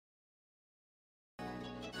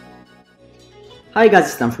Hi guys,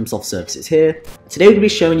 it's Dan from Soft Surfaces here. Today we're going to be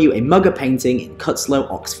showing you a MUGA painting in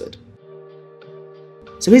Cutteslowe, Oxford.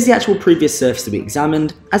 So here's the actual previous surface that we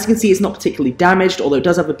examined. As you can see, it's not particularly damaged, although it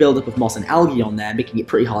does have a build-up of moss and algae on there, making it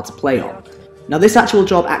pretty hard to play on. Now this actual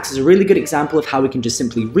job acts as a really good example of how we can just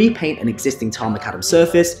simply repaint an existing tile macadam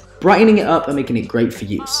surface, brightening it up and making it great for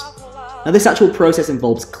use. Now this actual process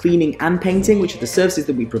involves cleaning and painting, which are the services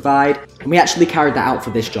that we provide, and we actually carried that out for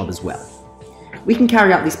this job as well. We can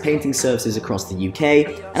carry out these painting services across the UK,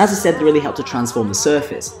 and as I said, they really help to transform the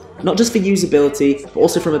surface, not just for usability, but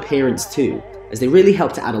also from appearance too, as they really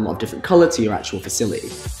help to add a lot of different colour to your actual facility.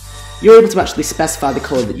 You're able to actually specify the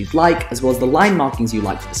colour that you'd like, as well as the line markings you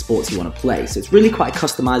like for the sports you want to play, so it's really quite a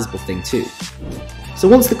customisable thing too. So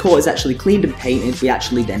once the court is actually cleaned and painted, we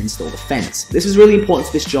actually then install the fence. This was really important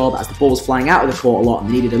to this job as the ball was flying out of the court a lot and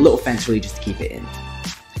they needed a little fence really just to keep it in.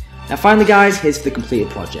 Now finally guys, here's the completed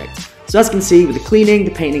project. So as you can see, with the cleaning, the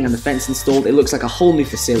painting and the fence installed, it looks like a whole new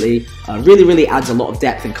facility. Really adds a lot of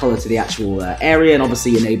depth and colour to the actual area, and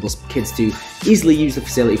obviously enables kids to easily use the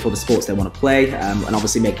facility for the sports they want to play, and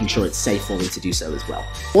obviously making sure it's safe for them to do so as well.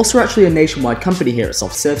 Whilst we're actually a nationwide company here at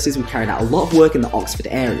Soft Surfaces, we carried out a lot of work in the Oxford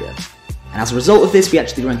area. And as a result of this, we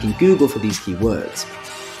actually rank in Google for these keywords: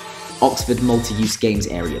 Oxford multi-use games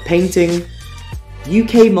area painting,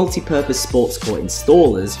 UK multi-purpose sports court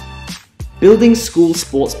installers, building school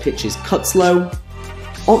sports pitches Cutteslowe,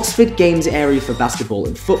 Oxford games area for basketball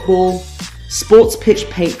and football, sports pitch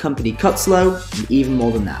paint company Cutteslowe, and even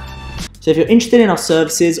more than that. So if you're interested in our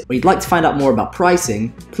services or you'd like to find out more about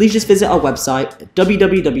pricing, please just visit our website at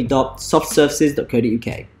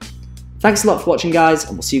www.softsurfaces.co.uk. Thanks a lot for watching guys,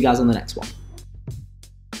 and we'll see you guys on the next one.